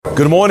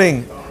Good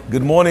morning.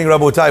 Good morning,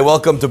 Rabotai.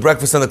 Welcome to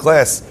Breakfast in the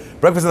Class.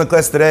 Breakfast in the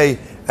Class today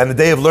and the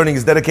day of learning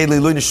is dedicated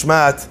to L'ilui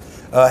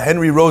Nishmat,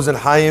 Henry Rosen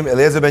Chaim,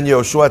 Eliezer ben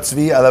Yehoshua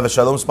Tzvi, Alav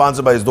Shalom,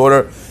 sponsored by his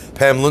daughter,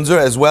 Pam Lunzer,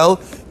 as well.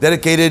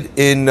 Dedicated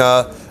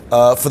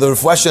for the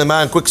Refuah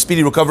Shlema and quick,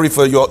 speedy recovery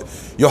for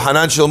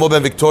Yohanan Shlomo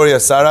ben Victoria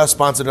Sarah,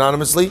 sponsored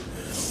anonymously.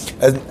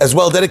 As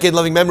well, dedicated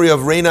loving memory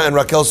of Reina and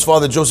Raquel's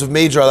father, Joseph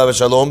Major, Alav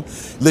Shalom.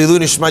 L'ilui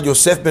Nishmat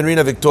Yosef ben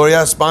Reina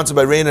Victoria, sponsored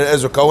by Reina and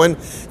Ezra Cohen,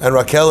 and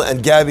Raquel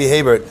and Gabby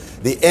Habert,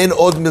 the En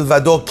Od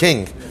Milvado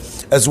King.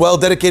 As well,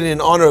 dedicated in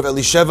honor of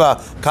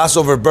Elisheva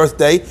Kassover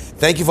birthday.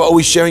 Thank you for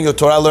always sharing your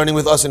Torah learning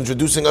with us,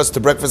 introducing us to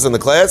Breakfast in the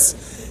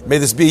Class. May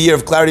this be a year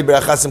of clarity,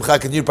 berachah, simcha,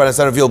 continued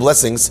parnasah, revealed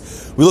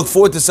blessings. We look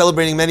forward to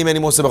celebrating many, many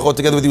more sebachot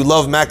together with you.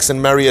 Love, Max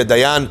and Maria,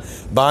 Dayan,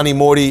 Bani,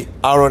 Morty,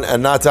 Aaron,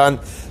 and Natan.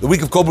 The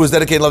week of Kobra is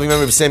dedicated in loving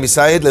memory of Sammy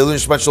Sayed, Leilun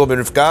Nishmat Shalom ben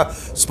Rivka,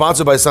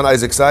 sponsored by his son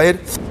Isaac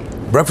Sayed.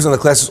 Breakfast in the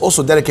Class is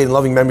also dedicated in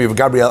loving memory of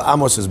Gabriel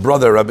Amos, his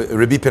brother,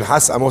 Rabbi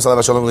Pinchas Amos,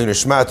 Alav Shalom Leilun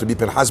Nishmat, Rabbi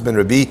Pinchas ben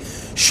Rabbi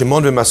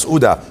Shimon ben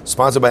Masuda,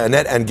 sponsored by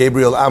Annette and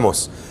Gabriel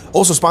Amos.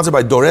 Also sponsored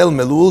by Dorel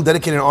Melul,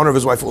 dedicated in honor of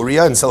his wife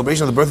Uriah, in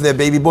celebration of the birth of their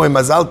baby boy,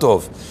 Mazal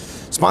Tov.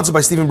 Sponsored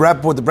by Stephen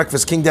Rappaport, the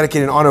Breakfast King,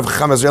 dedicated in honor of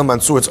Chacham Azrael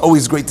Mansour. It's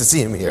always great to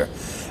see him here.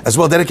 As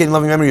well, dedicated in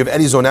loving memory of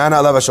Eddie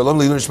Zonana, Alav Shalom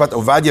Leilun Nishmat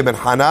Ovadia ben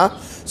Hana,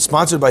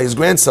 sponsored by his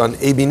grandson,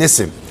 Abi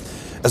Nissim.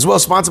 As well,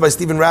 sponsored by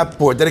Stephen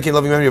Rappaport, dedicated in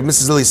loving memory of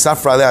Mrs. Lily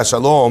Safra Aleh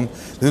Shalom,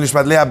 Leilun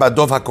Nishmat Leah Bat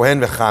Dov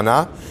HaKohen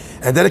v'Chana,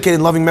 and dedicated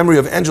in loving memory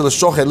of Angela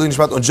Shochet, Leilun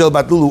Nishmat Ongel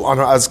Bat Lulu on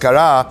her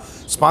Azkara,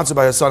 sponsored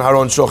by her son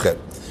Haron Shochet.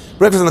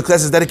 Breakfast in the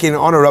Class is dedicated in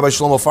honor of Rabbi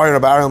Shlomo Fari and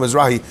Rabbi Ariel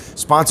Mizrahi,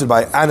 sponsored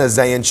by Anna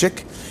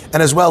Zayanchik.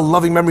 And as well,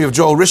 loving memory of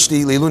Joel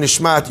Rishti, Leilun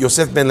Nishmat,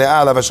 Yosef ben Leah,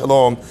 Alav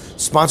Shalom,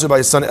 sponsored by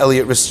his son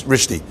Elliot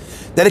Rishti.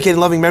 Dedicated in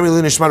loving memory of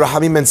Leilun Nishmat,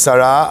 Rahamim ben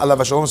Sarah,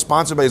 Alav Shalom,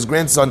 sponsored by his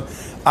grandson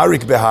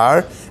Arik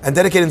Behar. And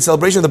dedicated in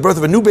celebration of the birth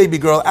of a new baby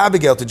girl,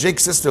 Abigail, to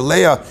Jake's sister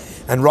Leah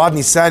and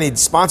Rodney Sanid,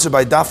 sponsored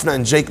by Daphna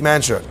and Jake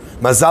Mancher.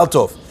 Mazal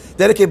Tov.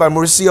 Dedicated by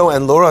Mauricio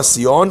and Laura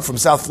Sion from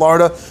South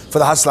Florida for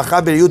the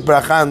Haslacha B'Riyut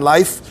Baracha and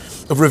life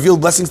of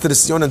revealed blessings to the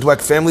Sion and Dweck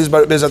families,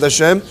 Bezat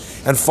Hashem.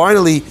 And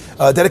finally,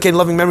 dedicated in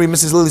loving memory,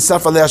 Mrs. Lily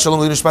Safra Leah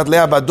Shalom Leilun Nishmat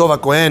Leah Bat Dov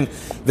HaKohen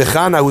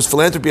v'Chana, whose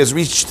philanthropy has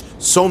reached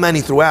so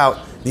many throughout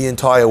the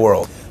entire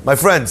world. My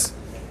friends,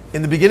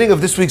 in the beginning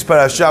of this week's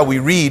parasha, we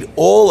read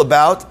all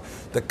about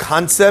the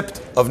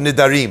concept of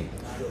nidarim,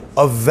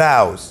 of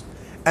vows.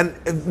 And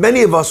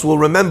many of us will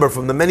remember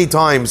from the many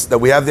times that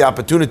we have the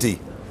opportunity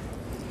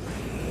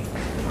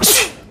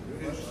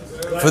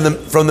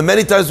from the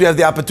many times we have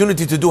the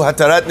opportunity to do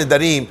Hatarat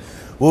Nidarim,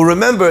 we'll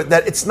remember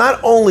that it's not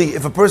only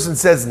if a person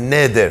says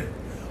neder.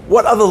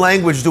 What other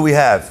language do we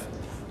have?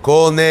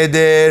 Kol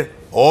neder,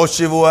 o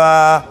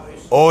shivua,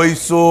 o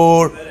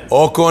isur,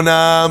 o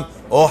konam,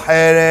 o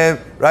herem,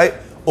 right?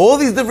 All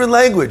these different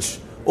languages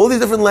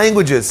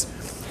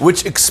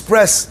which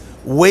express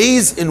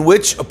ways in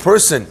which a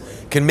person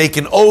can make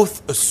an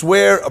oath, a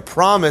swear, a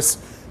promise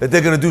that they're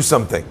going to do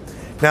something.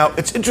 Now,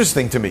 it's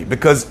interesting to me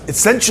because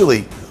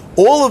essentially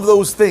all of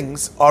those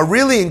things are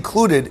really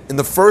included in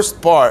the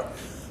first part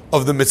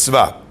of the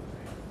mitzvah.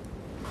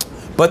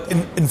 But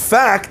in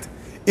fact,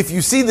 if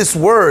you see this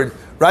word,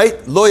 right,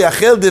 lo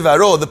yachel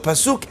devaro, the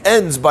pasuk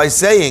ends by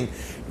saying,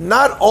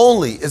 not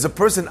only is a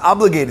person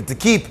obligated to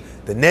keep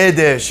the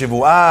neder,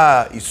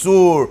 shivuah,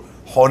 isur,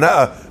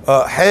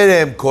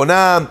 herem,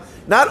 konam,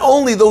 not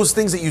only those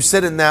things that you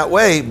said in that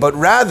way, but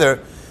rather,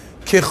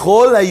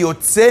 kechol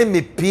hayotze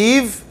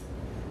mipiv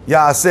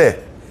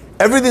yaaseh.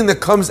 Everything that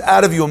comes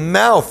out of your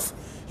mouth,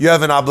 you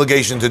have an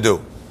obligation to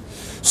do.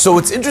 So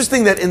it's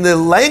interesting that in the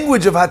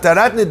language of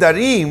Hatarat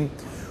Nidarim,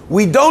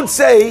 we don't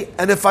say,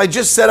 and if I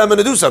just said I'm going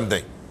to do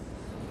something.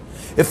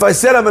 If I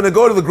said I'm going to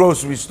go to the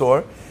grocery store,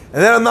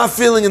 and then I'm not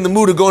feeling in the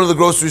mood to go to the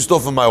grocery store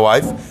for my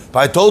wife, but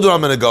I told her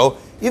I'm going to go,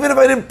 even if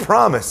I didn't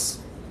promise.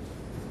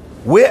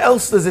 Where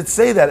else does it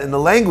say that in the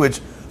language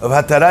of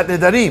Hatarat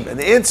Nidarim? And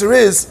the answer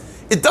is,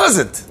 it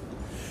doesn't.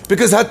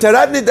 Because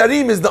Hatarat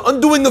Nidarim is the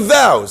undoing of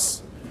vows.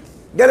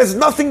 That has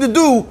nothing to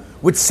do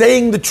with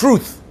saying the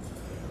truth,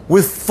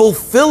 with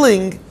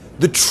fulfilling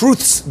the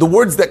truths, the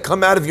words that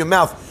come out of your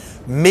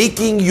mouth,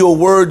 making your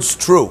words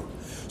true.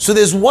 So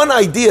there's one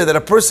idea that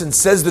a person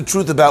says the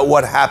truth about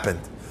what happened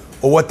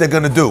or what they're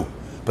going to do.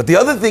 But the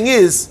other thing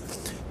is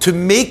to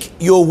make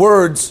your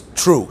words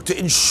true, to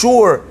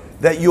ensure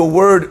that your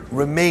word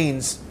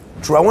remains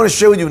true. I want to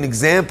share with you an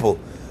example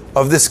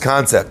of this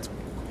concept.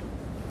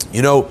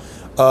 You know,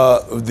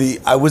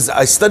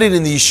 I studied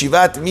in the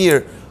Yeshivat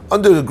Mir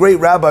under the great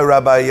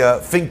Rabbi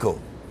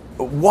Finkel,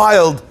 a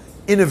wild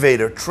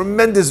innovator,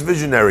 tremendous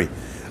visionary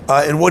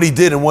in what he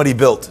did and what he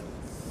built.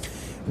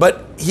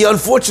 But he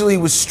unfortunately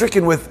was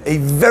stricken with a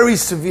very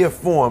severe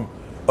form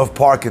of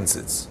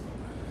Parkinson's,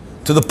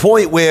 to the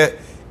point where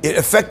it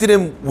affected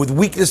him with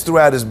weakness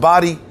throughout his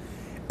body,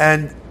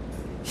 and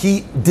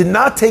he did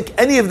not take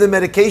any of the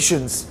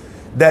medications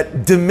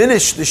that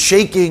diminish the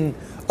shaking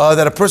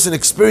that a person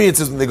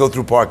experiences when they go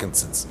through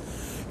Parkinson's.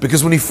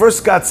 Because when he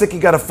first got sick, he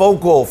got a phone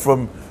call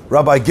from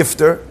Rabbi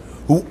Gifter,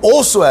 who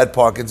also had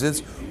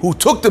Parkinson's, who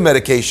took the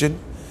medication,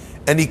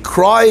 and he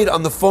cried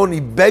on the phone. He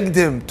begged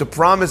him to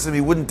promise him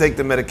he wouldn't take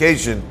the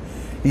medication.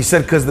 He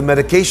said, because the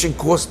medication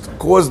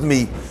caused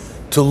me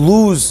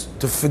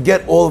to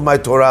forget all of my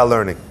Torah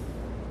learning.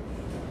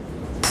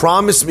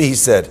 Promise me, he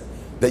said,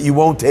 that you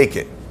won't take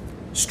it.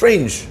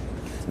 Strange.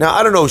 Now,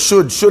 I don't know,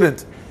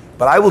 shouldn't,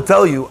 but I will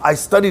tell you, I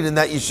studied in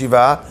that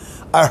yeshiva.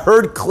 I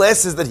heard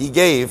classes that he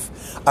gave.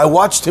 I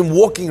watched him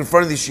walking in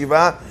front of the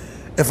yeshiva.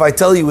 If I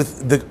tell you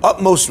with the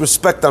utmost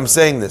respect, I'm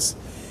saying this.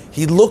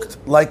 He looked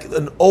like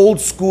an old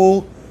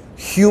school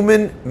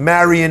human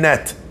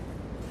marionette.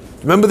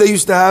 Remember they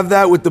used to have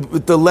that with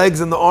the legs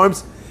and the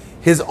arms?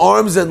 His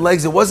arms and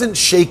legs, it wasn't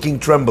shaking,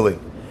 trembling.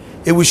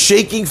 It was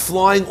shaking,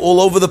 flying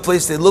all over the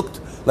place. They looked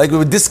like they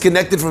were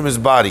disconnected from his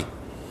body.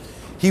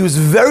 He was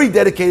very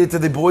dedicated to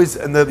the boys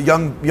and the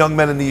young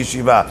men in the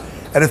yeshiva.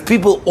 And if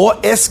people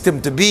asked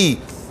him to be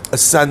a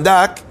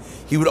sandak,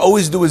 he would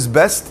always do his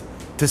best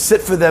to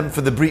sit for them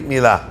for the Brit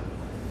Milah.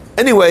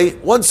 Anyway,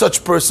 one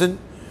such person,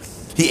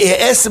 he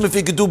asked him if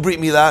he could do Brit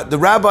Milah.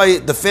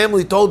 The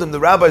family told him the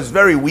rabbi is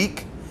very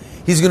weak.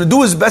 He's going to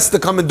do his best to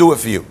come and do it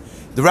for you.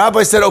 The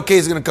rabbi said, okay,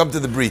 he's going to come to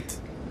the Brit.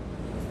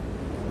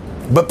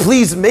 But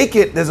please make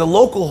it, there's a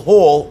local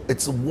hall,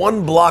 it's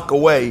 1 block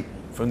away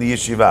from the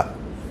yeshiva.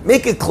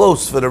 Make it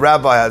close for the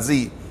Rabbi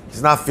Hazi.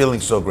 He's not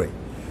feeling so great.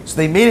 So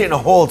they made it in a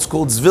hall, it's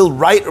called Zvil,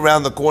 right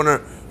around the corner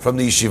from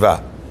the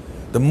yeshiva.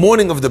 The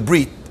morning of the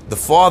Brit, the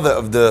father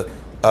of the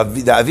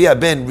Avi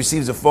Ben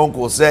receives a phone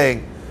call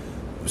saying,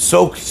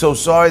 so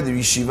sorry, the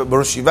yeshiva,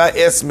 Rosh Yeshiva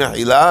asked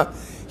Mehila,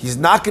 he's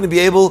not going to be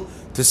able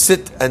to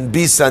sit and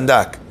be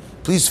sandak.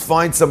 Please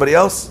find somebody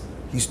else.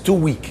 He's too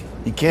weak.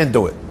 He can't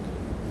do it.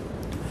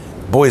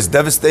 Boy is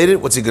devastated.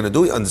 What's he going to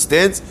do? He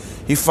understands.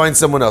 He finds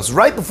someone else.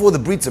 Right before the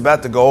Brit's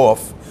about to go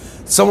off,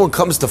 someone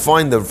comes to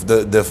find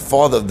the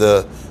father of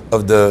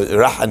the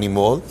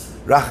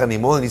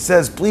Rachanimol, and he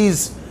says,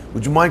 please,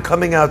 would you mind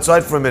coming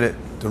outside for a minute?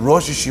 The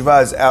Rosh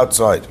Yeshiva is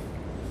outside.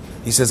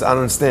 He says, I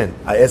don't understand.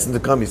 I asked him to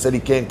come. He said he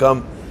can't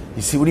come.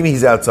 What do you mean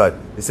he's outside?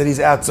 They said he's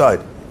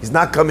outside. He's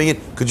not coming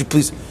in. Could you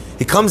please?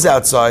 He comes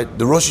outside.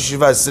 The Rosh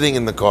Yeshiva is sitting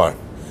in the car.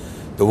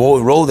 They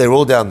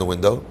roll down the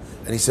window.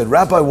 And he said,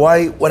 Rabbi,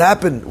 what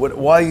happened?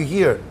 Why are you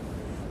here?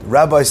 The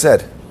rabbi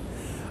said,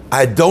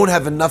 I don't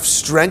have enough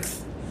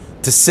strength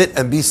to sit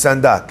and be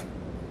sandak.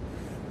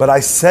 But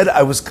I said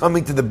I was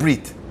coming to the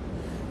Brit.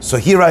 So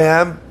here I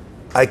am.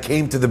 I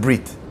came to the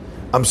Brit.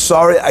 I'm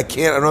sorry, I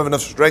don't have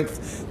enough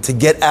strength to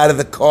get out of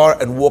the car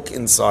and walk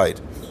inside.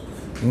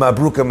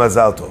 Mabruka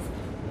Mazal Tov.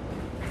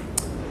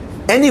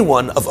 Any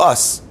one of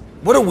us,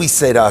 what do we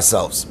say to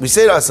ourselves? We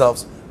say to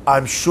ourselves,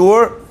 I'm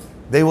sure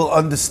they will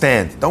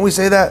understand. Don't we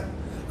say that?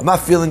 I'm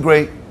not feeling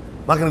great.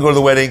 I'm not going to go to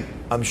the wedding.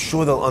 I'm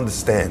sure they'll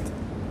understand.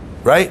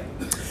 Right?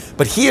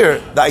 But here,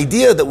 the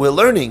idea that we're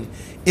learning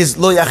is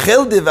lo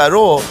yachel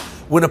devaro.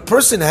 When a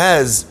person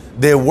has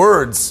their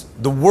words,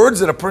 the words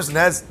that a person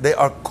has, they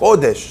are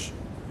kodesh.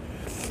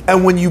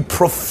 And when you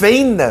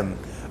profane them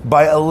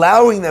by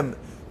allowing them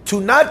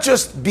to not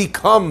just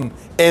become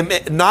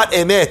not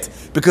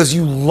emet because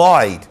you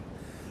lied,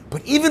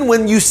 but even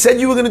when you said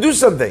you were going to do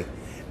something,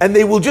 and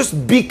they will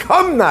just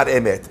become not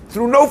emet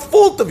through no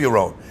fault of your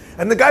own.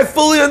 And the guy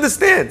fully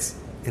understands.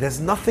 It has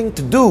nothing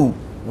to do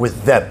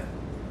with them.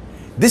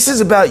 This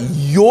is about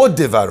your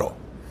devaro.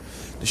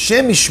 The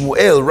Shem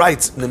Shmuel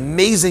writes an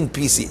amazing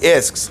piece. He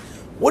asks,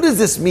 what does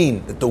this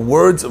mean that the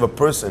words of a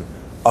person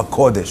are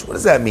kodesh? What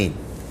does that mean?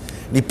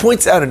 And he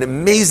points out an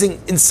amazing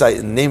insight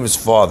in the name of his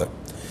father.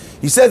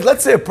 He says,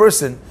 let's say a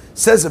person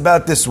says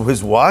about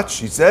his watch,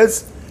 he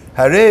says,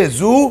 Hare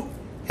zu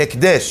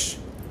hekdesh.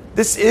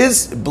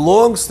 It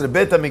belongs to the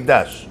Beit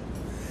HaMikdash.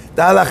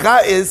 The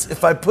halacha is,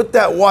 if I put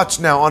that watch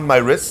now on my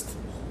wrist,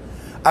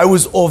 I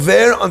was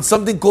over on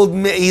something called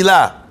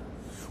me'ilah,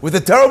 with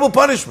a terrible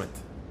punishment.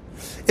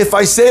 If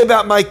I say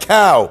about my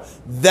cow,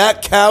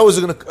 that cow is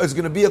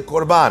going to be a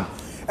korban,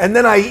 and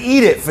then I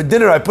eat it for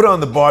dinner, I put it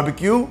on the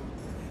barbecue,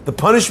 the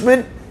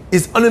punishment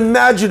is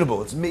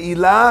unimaginable. It's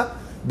me'ilah,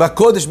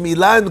 bakodesh,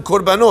 me'ilah, and the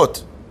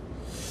korbanot.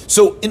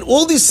 So in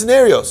all these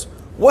scenarios,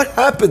 what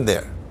happened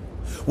there?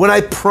 When I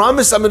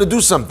promise I'm going to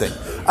do something,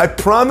 I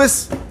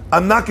promise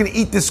I'm not going to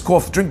eat this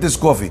coffee, drink this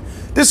coffee.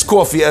 This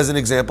coffee, as an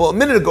example, a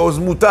minute ago was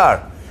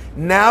mutar.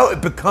 Now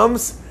it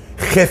becomes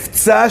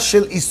chefza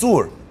shel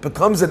isur,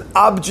 becomes an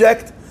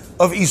object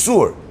of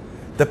isur.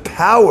 The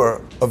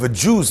power of a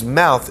Jew's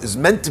mouth is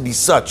meant to be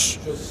such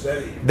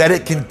that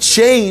it can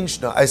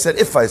change. No, I said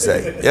if I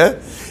say, yeah?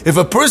 If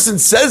a person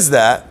says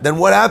that, then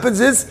what happens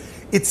is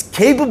it's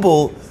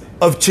capable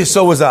of,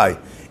 so was I,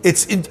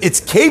 it's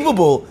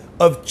capable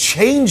of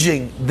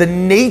changing the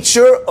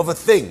nature of a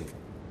thing.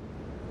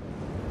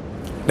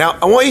 Now,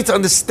 I want you to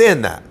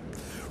understand that.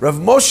 Rav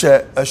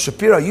Moshe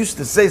Shapira used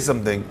to say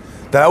something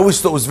that I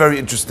always thought was very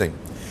interesting.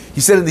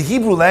 He said in the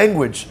Hebrew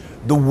language,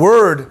 the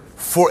word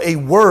for a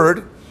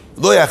word,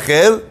 lo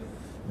yachel,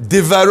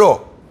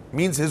 divaro,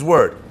 means his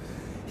word.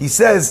 He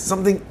says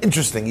something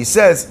interesting. He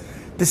says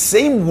the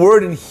same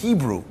word in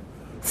Hebrew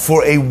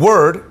for a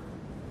word,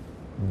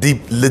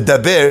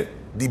 ledaber,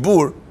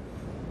 dibur,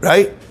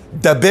 right?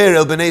 Daber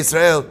el bnei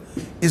Israel,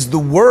 is the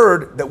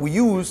word that we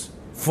use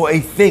for a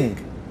thing,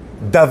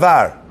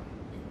 davar.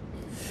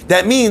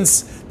 That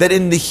means that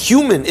in the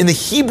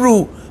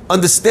Hebrew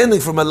understanding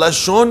from a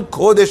Lashon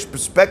Kodesh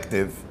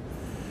perspective,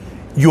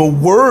 your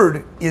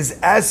word is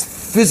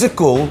as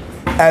physical,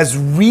 as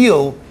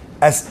real,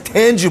 as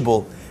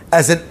tangible,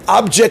 as an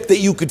object that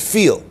you could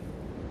feel.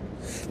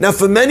 Now,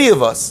 for many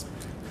of us,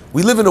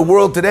 we live in a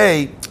world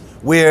today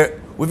where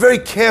we're very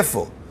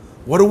careful.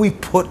 What do we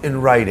put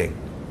in writing?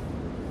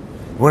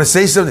 You want to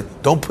say something?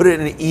 Don't put it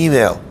in an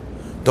email.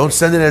 Don't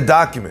send it in a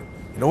document.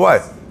 You know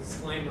what?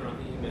 Disclaimer on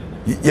the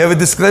email. You have a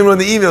disclaimer on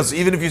the email, so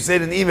even if you say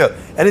it in the email,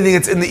 anything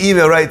that's in the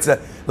email, right?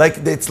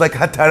 It's like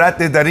hatarat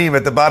nedarim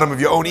at the bottom of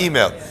your own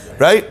email,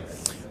 right?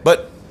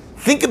 But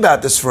think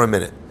about this for a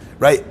minute,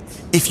 right?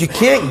 If you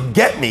can't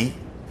get me,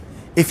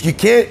 if you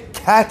can't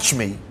catch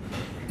me,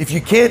 if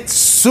you can't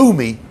sue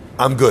me,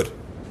 I'm good.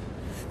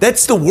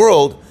 That's the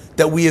world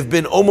that we have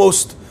been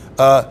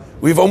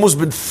we've almost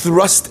been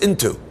thrust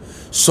into.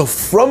 So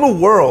from a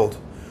world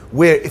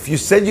where if you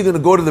said you're going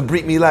to go to the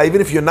Brit Milah,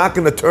 even if you're not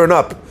going to turn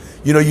up,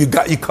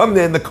 you come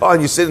there in the car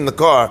and you sit in the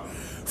car,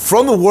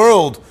 from a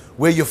world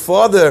where your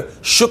father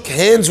shook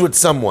hands with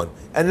someone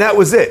and that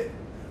was it.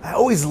 I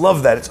always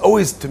love that. It's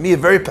always, to me, a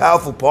very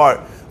powerful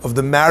part of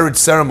the marriage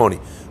ceremony.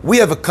 We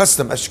have a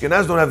custom.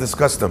 Ashkenaz don't have this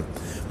custom.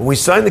 When we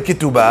sign the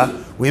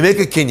ketubah, we make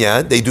a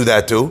kinyan. They do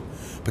that too.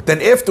 But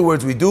then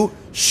afterwards we do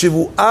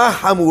shivu'ah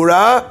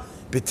hamura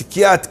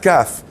b'tikiyat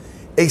kaf,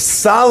 a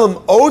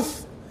solemn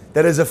oath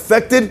that is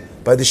affected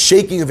by the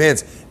shaking of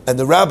hands. And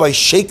the rabbi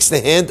shakes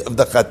the hand of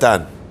the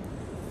chatan.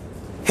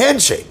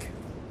 Handshake.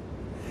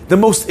 The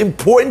most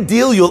important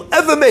deal you'll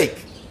ever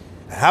make.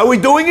 How are we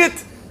doing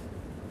it?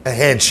 A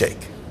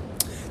handshake.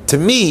 To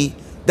me,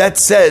 that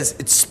says,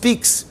 it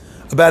speaks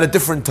about a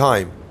different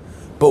time.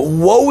 But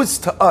woe is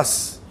to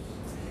us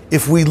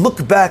if we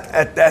look back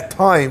at that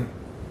time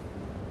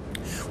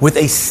with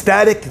a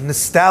static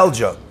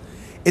nostalgia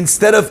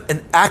instead of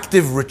an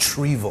active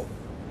retrieval.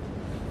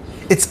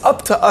 It's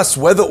up to us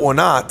whether or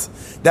not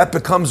that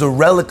becomes a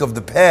relic of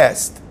the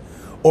past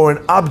or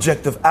an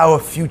object of our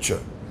future,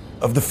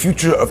 of the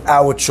future of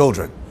our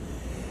children.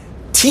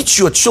 Teach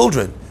your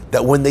children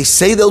that when they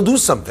say they'll do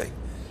something,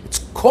 it's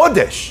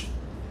kodesh.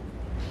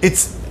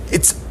 It's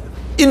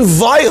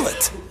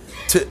inviolate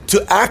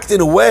to act in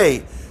a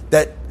way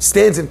that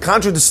stands in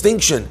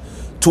contradistinction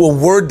to a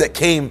word that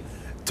came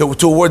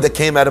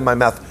out of my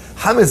mouth.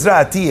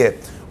 Hamezra Atiyeh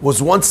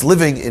was once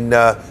living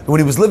when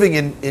he was living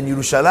in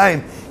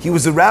Yerushalayim, he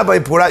was a rabbi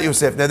in Porat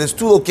Yosef. Now there's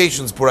two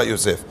locations, Porat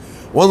Yosef.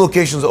 One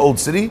location is the Old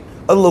City,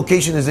 other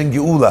location is in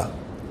Geula,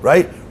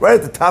 right? Right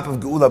at the top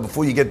of Geula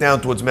before you get down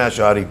towards Mea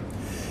Shearim.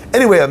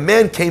 Anyway, a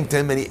man came to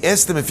him and he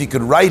asked him if he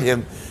could write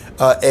him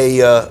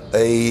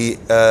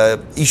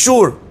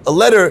ishur, a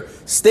letter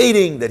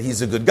stating that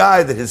he's a good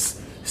guy, that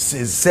his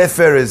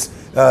sefer is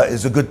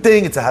a good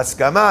thing, it's a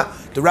haskama.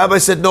 The rabbi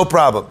said, no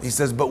problem. He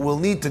says, but we'll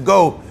need to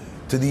go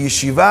to the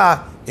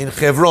yeshiva in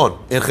Hebron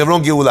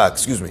Geula,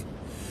 excuse me.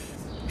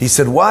 He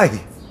said, why?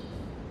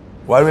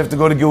 Why do we have to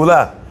go to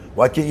Geula?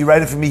 Why can't you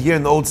write it for me here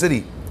in the Old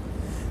City?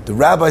 The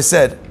rabbi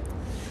said,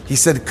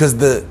 because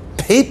the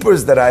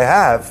papers that I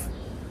have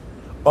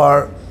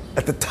are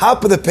at the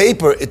top of the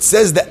paper, it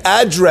says the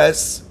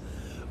address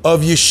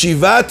of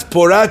Yeshivat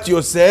Porat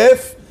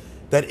Yosef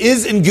that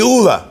is in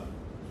Geula.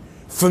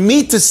 For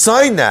me to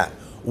sign that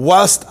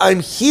whilst I'm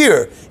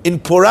here in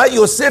Porat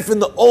Yosef in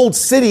the Old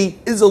City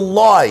is a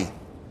lie.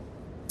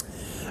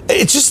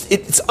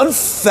 It's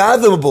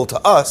unfathomable to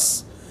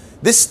us,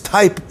 this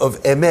type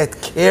of emet,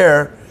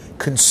 care,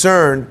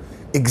 concern,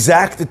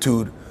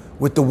 exactitude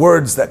with the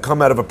words that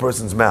come out of a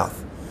person's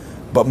mouth.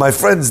 But my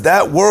friends,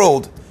 that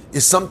world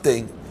is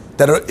something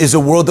that is a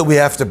world that we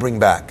have to bring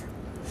back.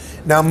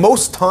 Now,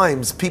 most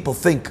times people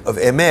think of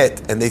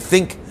emet and they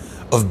think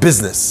of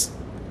business.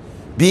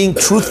 Being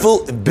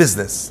truthful in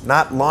business,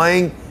 not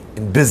lying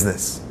in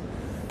business.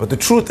 But the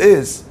truth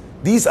is,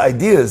 these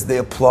ideas, they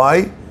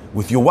apply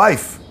with your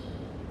wife.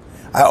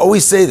 I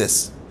always say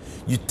this.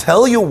 You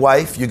tell your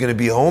wife you're going to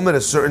be home at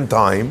a certain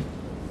time.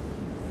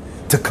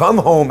 To come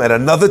home at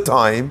another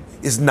time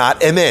is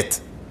not emet.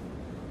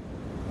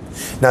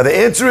 Now the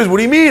answer is, what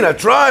do you mean? I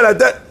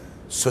tried,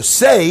 So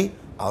say,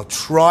 I'll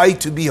try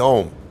to be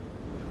home.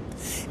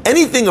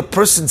 Anything a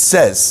person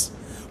says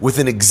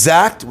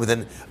without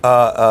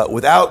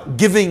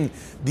giving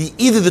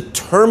either the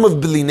term of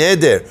Bili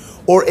Neder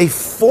or a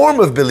form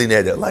of Bili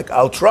Neder, like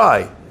I'll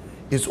try,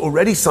 is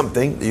already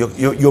something,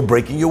 you're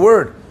breaking your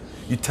word.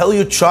 You tell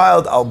your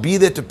child, I'll be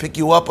there to pick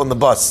you up on the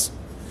bus.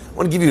 I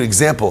want to give you an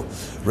example.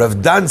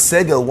 Rav Dan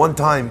Segel one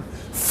time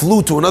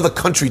flew to another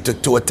country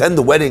to attend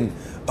the wedding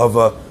of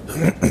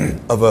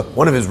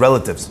one of his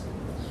relatives.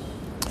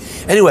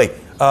 Anyway,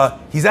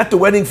 he's at the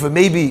wedding for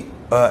maybe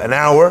an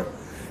hour,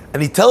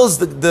 and he tells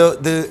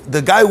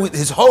the guy,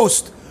 his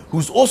host,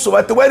 who's also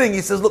at the wedding, he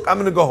says, look, I'm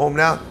going to go home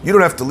now. You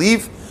don't have to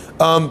leave.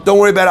 Don't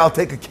worry about it. I'll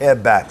take a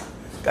cab back.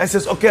 Guy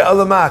says, okay,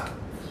 alamak.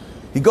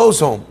 He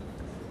goes home.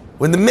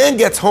 When the man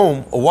gets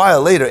home a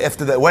while later,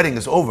 after that wedding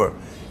is over,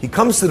 he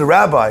comes to the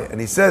rabbi and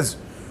he says,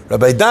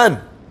 Rabbi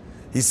Dan,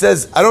 He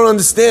says, I don't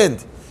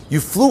understand. You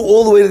flew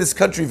all the way to this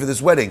country for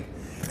this wedding,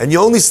 and you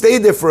only stayed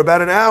there for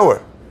about an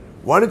hour.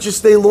 Why didn't you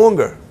stay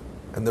longer?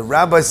 And the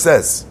rabbi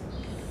says,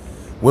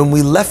 when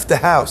we left the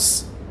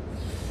house,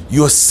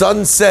 your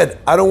son said,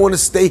 I don't want to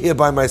stay here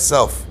by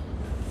myself.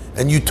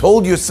 And you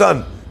told your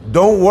son,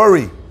 don't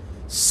worry,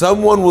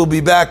 someone will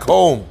be back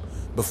home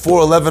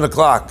before 11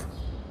 o'clock.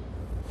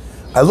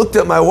 I looked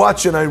at my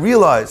watch and I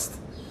realized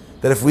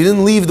that if we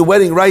didn't leave the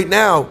wedding right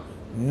now,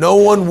 no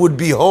one would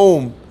be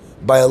home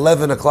by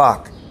 11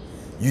 o'clock.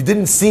 You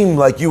didn't seem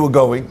like you were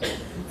going,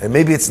 and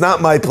maybe it's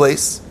not my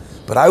place,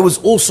 but I was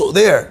also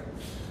there.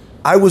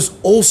 I was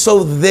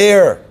also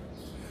there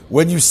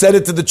when you said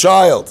it to the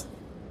child.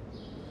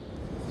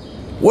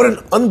 What an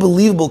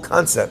unbelievable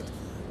concept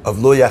of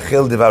lo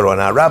yachel devaro. And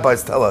our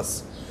rabbis tell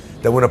us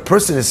that when a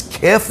person is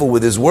careful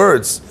with his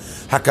words,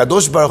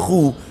 HaKadosh Baruch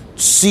Hu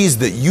sees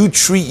that you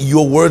treat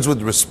your words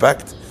with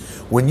respect.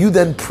 When you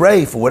then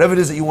pray for whatever it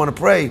is that you want to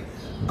pray,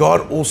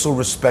 God also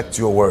respects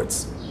your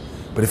words.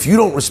 But if you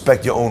don't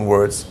respect your own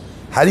words,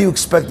 how do you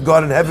expect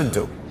God in heaven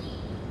to?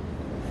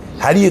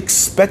 How do you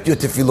expect your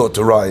tefillot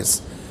to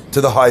rise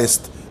to the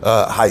highest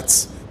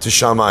heights, to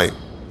Shammai?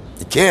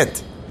 You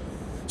can't.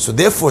 So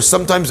therefore,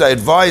 sometimes I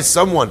advise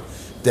someone,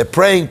 they're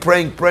praying,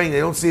 they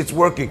don't see it's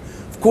working.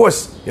 Of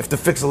course, you have to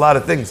fix a lot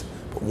of things.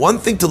 But one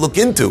thing to look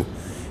into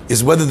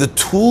is whether the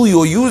tool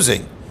you're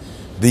using,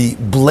 the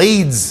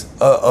blades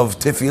of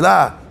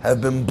tefillah,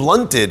 have been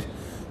blunted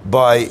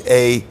by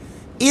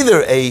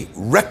either a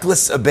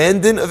reckless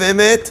abandon of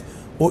emet,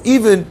 or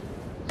even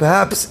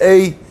perhaps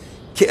a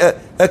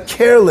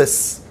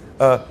careless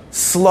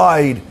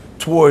slide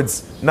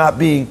towards not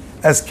being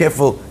as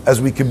careful as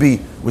we could be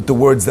with the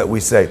words that we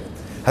say.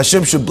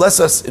 Hashem should bless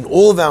us in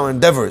all of our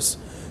endeavors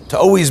to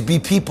always be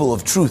people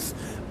of truth.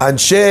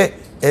 Anshe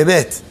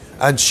emet,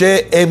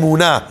 anshe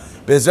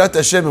emunah. Be'ezrat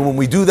Hashem, and when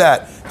we do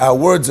that, our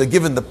words are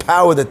given the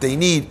power that they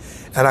need,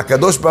 and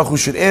HaKadosh Baruch Hu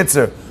should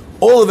answer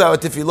all of our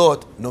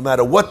tefillot, no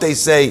matter what they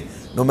say,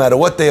 no matter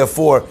what they are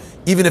for,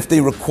 even if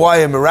they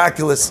require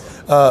miraculous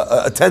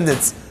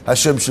attendance.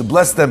 Hashem should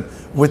bless them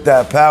with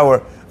that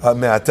power.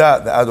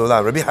 Me'ata ve'ad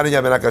olam. Rabbi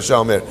Hananya ben Akasha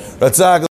Omer.